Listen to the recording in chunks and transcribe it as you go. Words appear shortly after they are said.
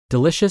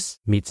Delicious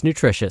meets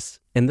nutritious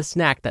in the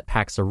snack that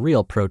packs a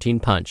real protein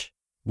punch.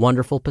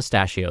 Wonderful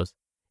Pistachios.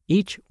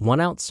 Each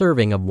 1-ounce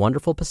serving of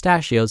Wonderful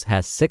Pistachios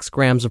has 6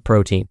 grams of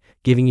protein,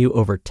 giving you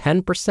over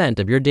 10%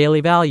 of your daily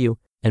value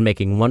and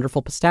making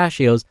Wonderful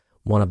Pistachios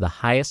one of the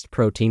highest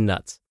protein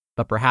nuts.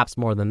 But perhaps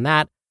more than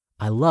that,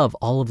 I love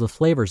all of the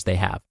flavors they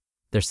have.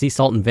 Their sea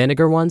salt and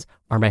vinegar ones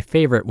are my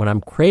favorite when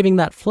I'm craving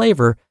that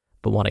flavor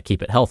but want to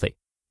keep it healthy.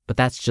 But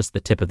that's just the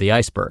tip of the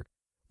iceberg.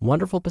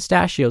 Wonderful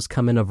Pistachios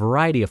come in a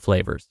variety of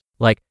flavors,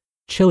 like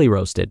chili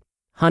roasted,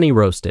 honey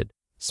roasted,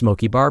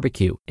 smoky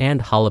barbecue,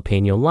 and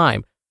jalapeno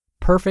lime,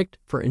 perfect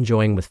for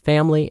enjoying with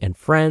family and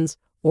friends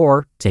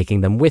or taking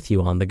them with you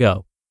on the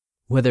go.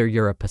 Whether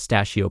you're a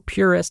pistachio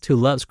purist who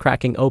loves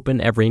cracking open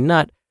every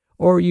nut,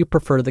 or you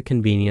prefer the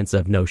convenience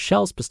of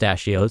no-shells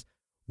pistachios,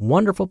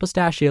 Wonderful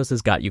Pistachios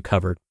has got you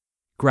covered.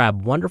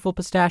 Grab Wonderful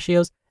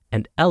Pistachios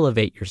and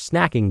elevate your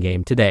snacking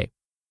game today.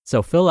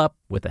 So fill up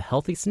with a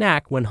healthy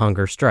snack when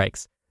hunger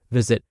strikes.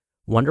 Visit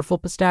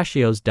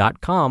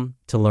wonderfulpistachios.com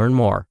to learn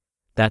more.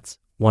 That's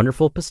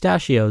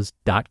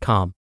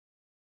wonderfulpistachios.com.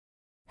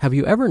 Have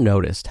you ever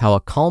noticed how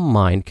a calm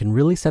mind can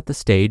really set the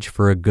stage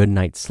for a good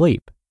night's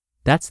sleep?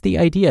 That's the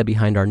idea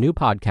behind our new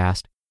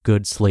podcast,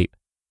 Good Sleep.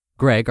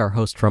 Greg, our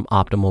host from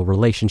Optimal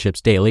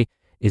Relationships Daily,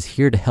 is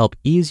here to help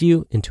ease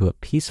you into a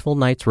peaceful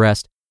night's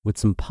rest with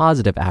some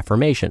positive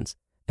affirmations.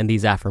 And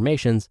these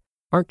affirmations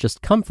aren't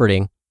just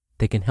comforting,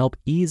 they can help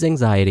ease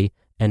anxiety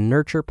and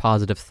nurture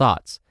positive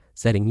thoughts,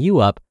 setting you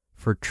up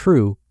for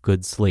true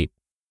good sleep.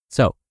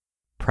 So,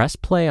 press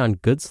play on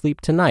Good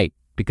Sleep tonight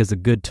because a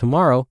good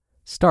tomorrow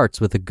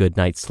starts with a good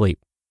night's sleep.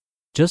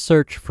 Just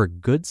search for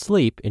Good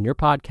Sleep in your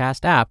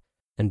podcast app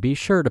and be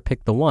sure to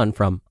pick the one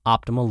from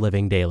Optimal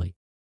Living Daily.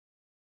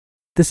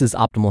 This is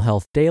Optimal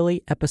Health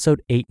Daily,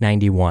 episode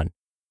 891.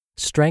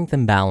 Strength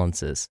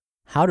Imbalances: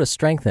 How to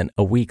Strengthen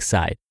a Weak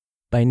Side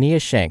by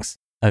Shanks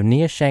of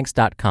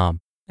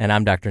niashanks.com. And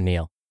I'm Dr.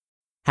 Neil.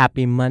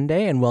 Happy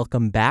Monday and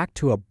welcome back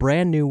to a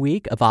brand new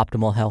week of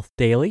Optimal Health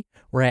Daily,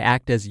 where I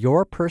act as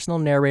your personal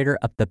narrator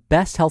of the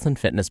best health and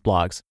fitness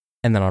blogs.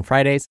 And then on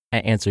Fridays, I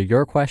answer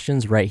your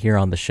questions right here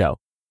on the show.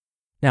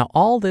 Now,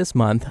 all this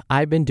month,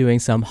 I've been doing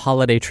some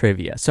holiday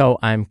trivia, so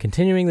I'm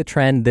continuing the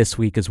trend this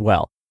week as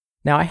well.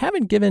 Now, I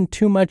haven't given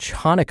too much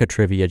Hanukkah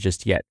trivia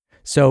just yet,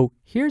 so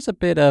here's a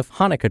bit of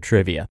Hanukkah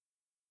trivia.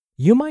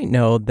 You might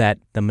know that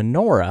the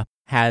menorah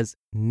has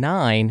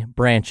 9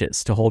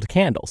 branches to hold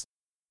candles,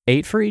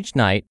 8 for each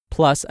night,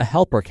 plus a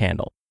helper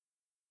candle.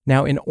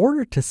 Now, in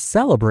order to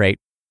celebrate,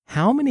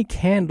 how many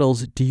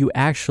candles do you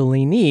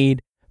actually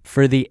need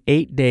for the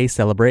 8-day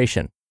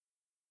celebration?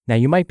 Now,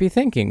 you might be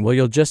thinking, well,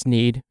 you'll just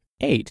need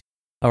 8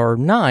 or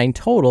 9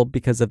 total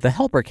because of the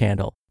helper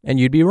candle, and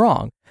you'd be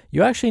wrong.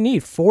 You actually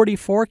need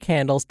 44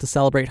 candles to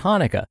celebrate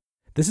Hanukkah.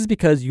 This is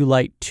because you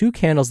light 2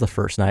 candles the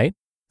first night,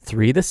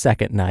 3 the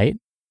second night,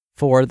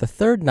 4 the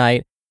third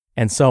night,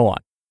 and so on.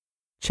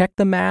 Check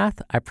the math.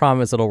 I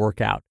promise it'll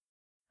work out.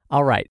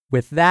 All right,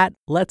 with that,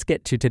 let's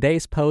get to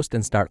today's post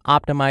and start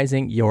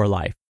optimizing your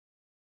life.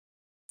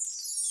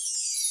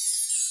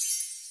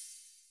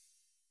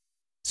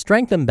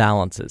 Strength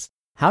Imbalances: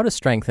 How to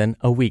Strengthen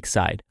a Weak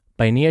Side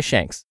by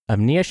Shanks of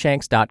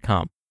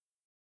niashanks.com.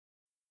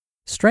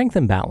 Strength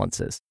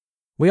imbalances.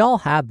 We all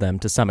have them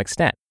to some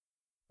extent.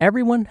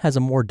 Everyone has a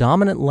more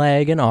dominant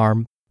leg and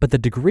arm, but the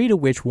degree to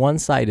which one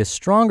side is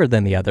stronger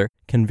than the other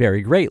can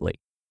vary greatly.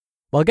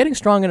 While getting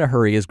strong in a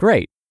hurry is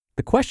great,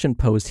 the question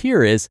posed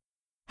here is,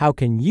 how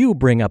can you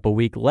bring up a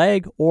weak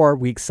leg or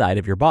weak side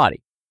of your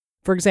body?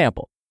 For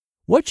example,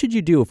 what should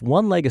you do if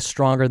one leg is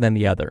stronger than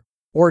the other,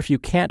 or if you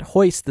can't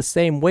hoist the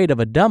same weight of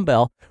a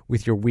dumbbell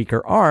with your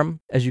weaker arm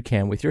as you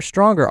can with your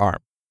stronger arm?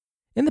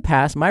 In the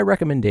past, my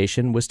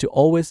recommendation was to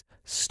always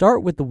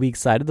start with the weak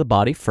side of the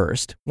body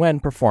first when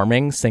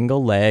performing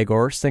single leg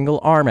or single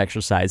arm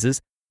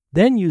exercises,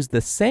 then use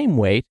the same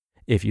weight,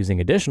 if using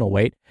additional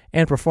weight,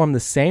 and perform the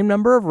same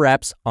number of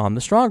reps on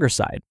the stronger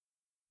side.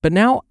 But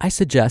now I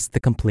suggest the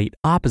complete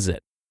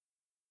opposite.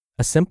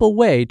 A simple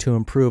way to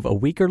improve a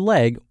weaker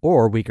leg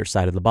or weaker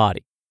side of the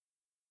body.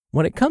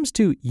 When it comes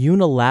to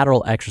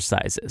unilateral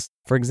exercises,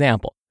 for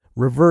example,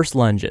 reverse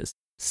lunges,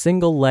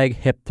 single leg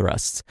hip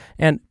thrusts,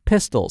 and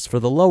pistols for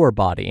the lower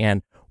body,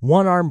 and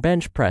one-arm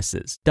bench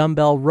presses,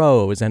 dumbbell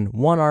rows, and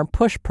one-arm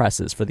push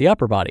presses for the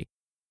upper body,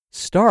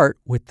 start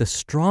with the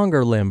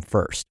stronger limb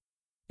first.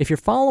 If you're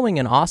following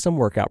an awesome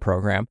workout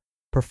program,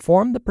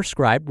 perform the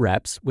prescribed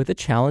reps with a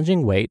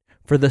challenging weight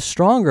for the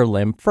stronger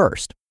limb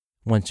first.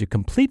 Once you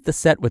complete the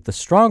set with the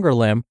stronger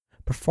limb,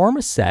 perform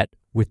a set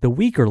with the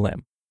weaker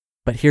limb.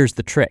 But here's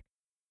the trick.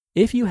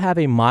 If you have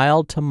a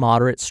mild to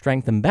moderate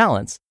strength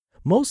imbalance,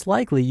 most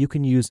likely you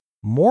can use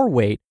more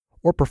weight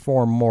or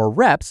perform more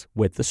reps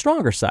with the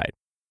stronger side.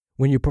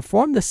 When you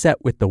perform the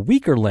set with the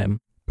weaker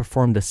limb,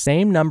 perform the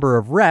same number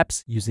of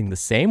reps using the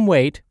same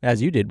weight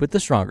as you did with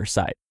the stronger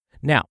side.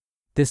 Now,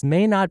 this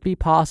may not be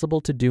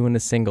possible to do in a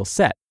single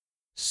set.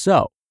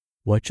 So,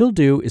 what you'll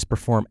do is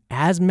perform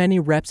as many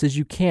reps as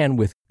you can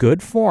with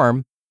good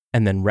form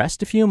and then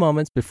rest a few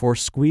moments before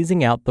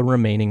squeezing out the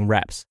remaining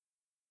reps.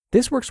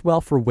 This works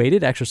well for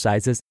weighted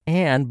exercises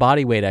and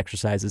body weight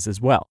exercises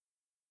as well.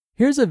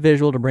 Here's a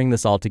visual to bring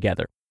this all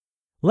together.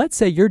 Let's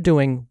say you're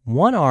doing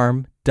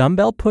one-arm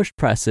dumbbell push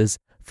presses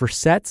for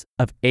sets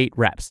of 8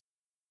 reps.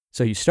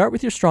 So you start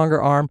with your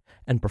stronger arm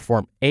and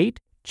perform 8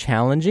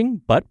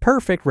 challenging but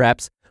perfect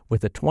reps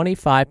with a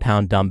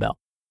 25-pound dumbbell.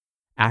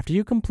 After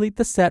you complete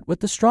the set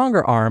with the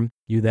stronger arm,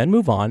 you then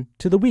move on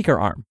to the weaker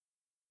arm.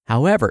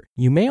 However,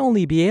 you may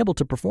only be able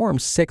to perform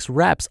 6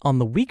 reps on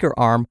the weaker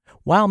arm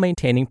while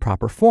maintaining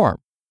proper form.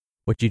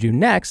 What you do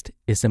next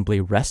is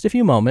simply rest a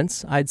few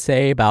moments, I'd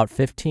say about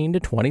 15 to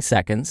 20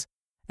 seconds,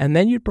 and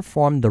then you'd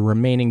perform the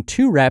remaining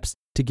 2 reps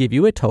to give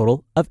you a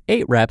total of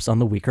 8 reps on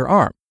the weaker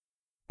arm.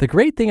 The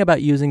great thing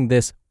about using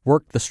this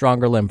work the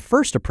stronger limb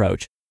first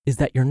approach is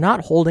that you're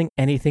not holding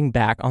anything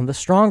back on the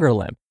stronger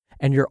limb,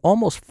 and you're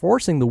almost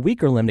forcing the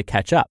weaker limb to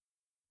catch up.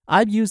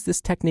 I've used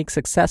this technique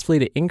successfully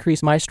to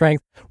increase my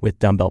strength with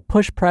dumbbell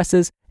push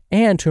presses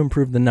and to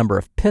improve the number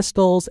of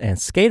pistols and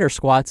skater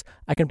squats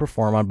I can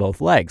perform on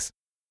both legs.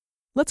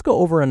 Let's go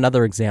over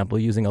another example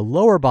using a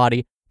lower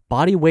body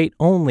weight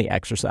only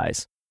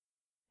exercise.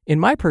 In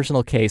my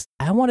personal case,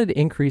 I wanted to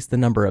increase the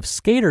number of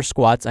skater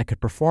squats I could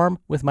perform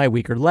with my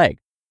weaker leg.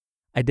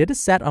 I did a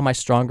set on my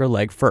stronger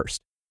leg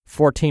first,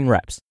 14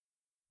 reps.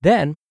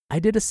 Then I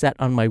did a set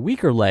on my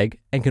weaker leg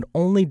and could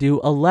only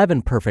do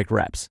 11 perfect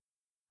reps.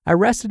 I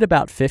rested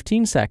about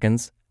 15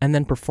 seconds and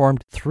then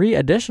performed 3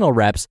 additional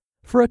reps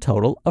for a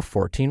total of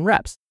 14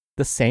 reps,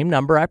 the same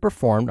number I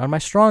performed on my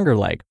stronger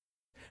leg.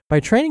 By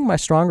training my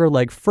stronger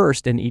leg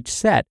first in each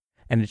set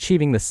and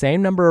achieving the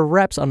same number of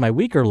reps on my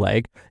weaker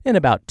leg in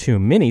about 2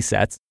 mini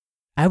sets,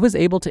 I was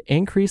able to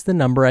increase the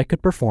number I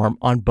could perform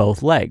on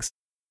both legs.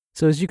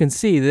 So as you can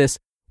see, this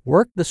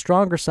work the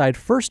stronger side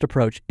first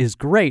approach is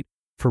great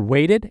for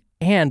weighted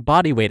and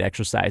body weight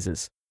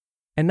exercises.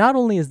 And not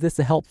only is this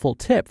a helpful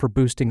tip for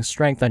boosting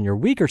strength on your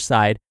weaker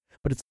side,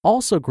 but it's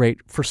also great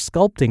for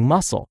sculpting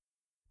muscle.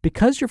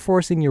 Because you're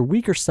forcing your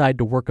weaker side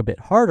to work a bit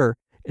harder,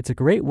 it's a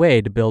great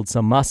way to build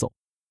some muscle.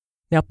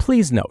 Now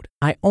please note,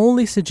 I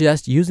only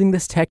suggest using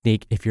this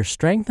technique if your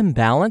strength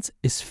imbalance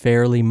is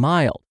fairly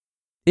mild.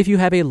 If you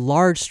have a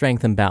large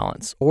strength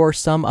imbalance or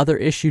some other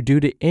issue due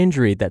to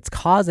injury that's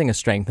causing a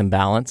strength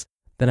imbalance,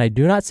 then I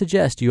do not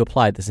suggest you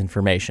apply this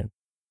information.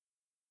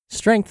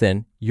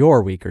 Strengthen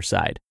your weaker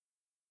side.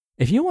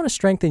 If you want to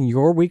strengthen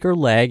your weaker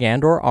leg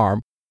and or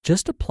arm,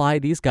 just apply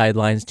these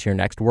guidelines to your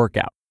next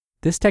workout.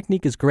 This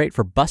technique is great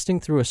for busting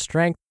through a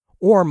strength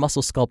or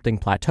muscle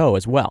sculpting plateau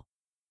as well.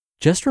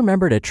 Just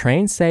remember to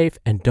train safe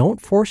and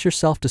don't force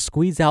yourself to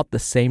squeeze out the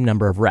same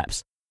number of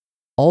reps.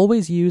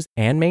 Always use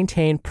and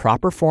maintain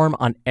proper form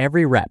on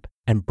every rep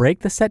and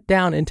break the set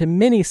down into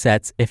mini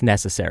sets if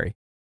necessary.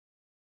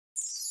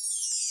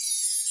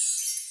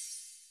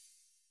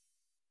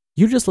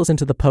 You just listened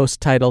to the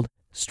post titled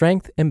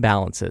Strength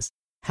Imbalances: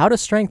 How to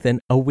Strengthen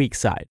a Weak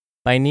Side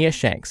by Nia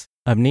Shanks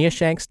of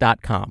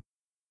niashanks.com.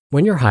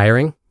 When you're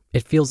hiring,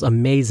 it feels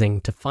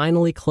amazing to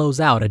finally close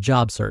out a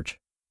job search.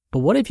 But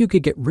what if you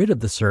could get rid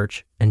of the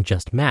search and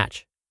just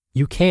match?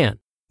 You can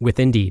with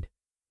Indeed.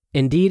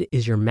 Indeed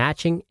is your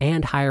matching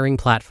and hiring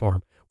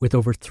platform with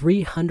over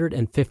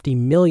 350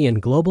 million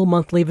global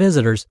monthly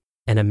visitors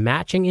and a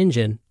matching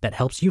engine that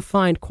helps you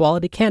find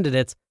quality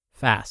candidates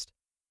fast.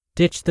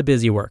 Ditch the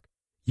busy work.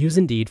 Use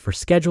Indeed for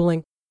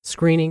scheduling,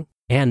 screening,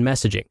 and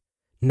messaging.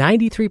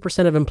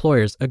 93% of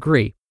employers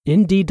agree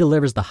Indeed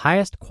delivers the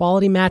highest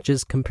quality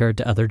matches compared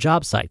to other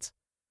job sites.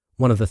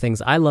 One of the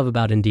things I love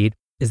about Indeed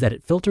is that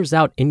it filters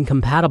out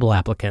incompatible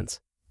applicants.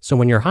 So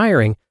when you're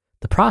hiring,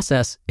 the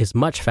process is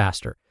much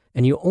faster,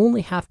 and you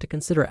only have to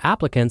consider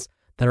applicants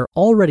that are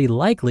already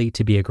likely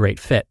to be a great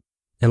fit.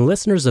 And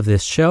listeners of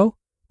this show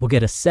will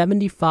get a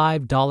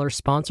 $75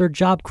 sponsored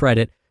job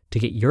credit to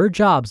get your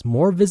jobs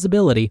more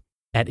visibility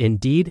at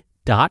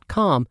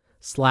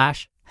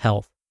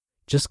Indeed.com/health.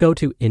 Just go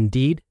to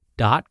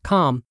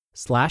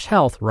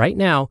Indeed.com/health right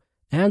now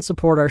and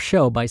support our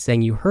show by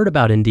saying you heard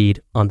about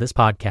Indeed on this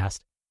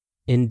podcast.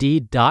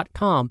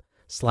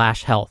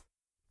 Indeed.com/health.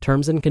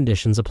 Terms and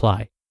conditions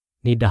apply.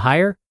 Need to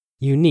hire?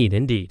 You need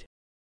Indeed.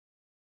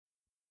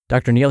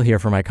 Dr. Neal here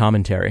for my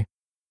commentary.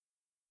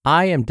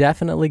 I am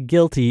definitely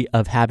guilty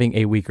of having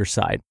a weaker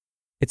side.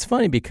 It's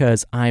funny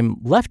because I'm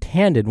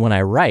left-handed when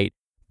I write,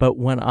 but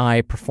when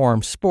I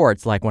perform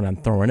sports, like when I'm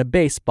throwing a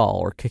baseball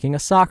or kicking a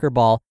soccer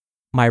ball,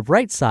 my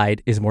right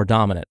side is more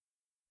dominant.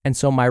 And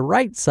so my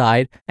right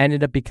side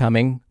ended up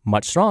becoming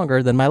much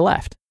stronger than my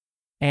left.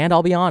 And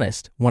I'll be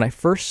honest, when I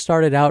first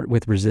started out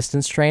with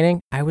resistance training,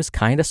 I was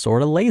kind of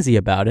sort of lazy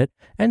about it.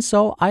 And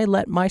so I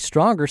let my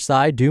stronger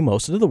side do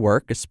most of the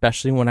work,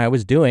 especially when I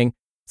was doing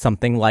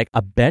something like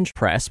a bench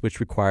press, which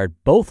required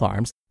both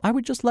arms. I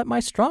would just let my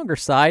stronger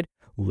side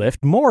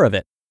lift more of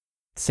it.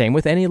 Same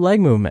with any leg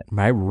movement.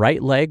 My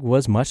right leg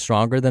was much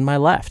stronger than my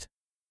left.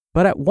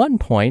 But at one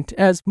point,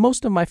 as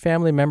most of my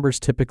family members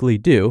typically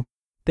do,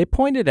 they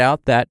pointed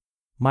out that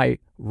my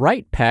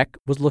right pec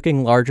was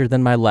looking larger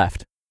than my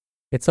left.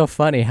 It's so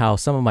funny how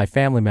some of my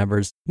family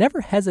members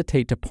never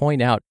hesitate to point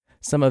out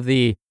some of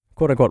the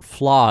quote-unquote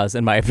flaws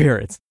in my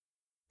appearance.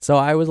 So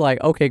I was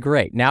like, okay,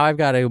 great. Now I've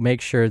got to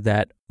make sure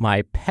that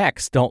my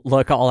pecs don't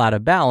look all out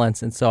of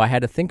balance. And so I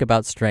had to think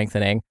about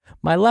strengthening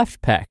my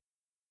left pec.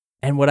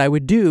 And what I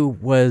would do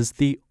was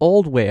the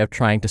old way of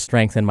trying to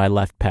strengthen my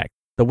left pec,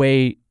 the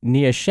way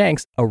Nia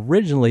Shanks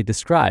originally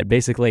described,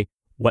 basically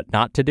what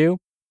not to do.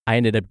 I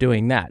ended up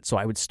doing that. So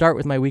I would start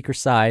with my weaker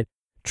side,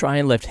 try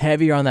and lift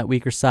heavier on that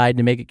weaker side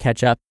to make it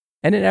catch up.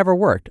 And it never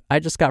worked. I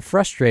just got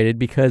frustrated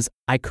because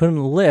I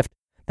couldn't lift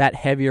that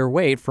heavier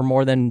weight for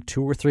more than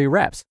 2 or 3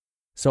 reps.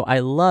 So I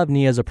love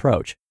Nia's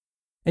approach.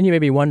 And you may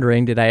be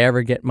wondering, did I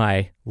ever get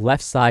my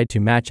left side to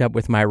match up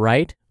with my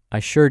right? I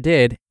sure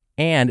did.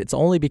 And it's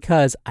only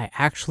because I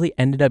actually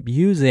ended up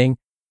using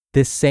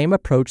this same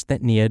approach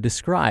that Nia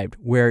described,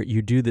 where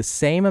you do the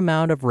same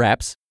amount of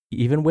reps,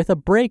 even with a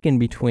break in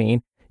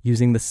between,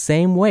 using the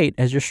same weight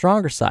as your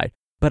stronger side.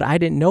 But I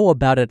didn't know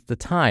about it at the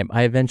time.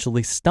 I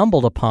eventually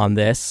stumbled upon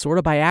this sort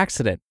of by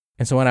accident.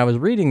 And so when I was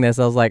reading this,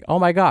 I was like, oh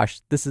my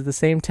gosh, this is the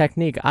same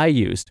technique I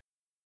used.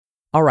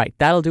 All right,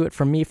 that'll do it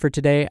from me for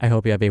today. I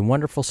hope you have a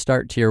wonderful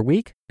start to your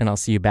week, and I'll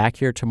see you back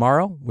here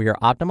tomorrow where your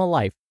optimal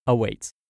life awaits.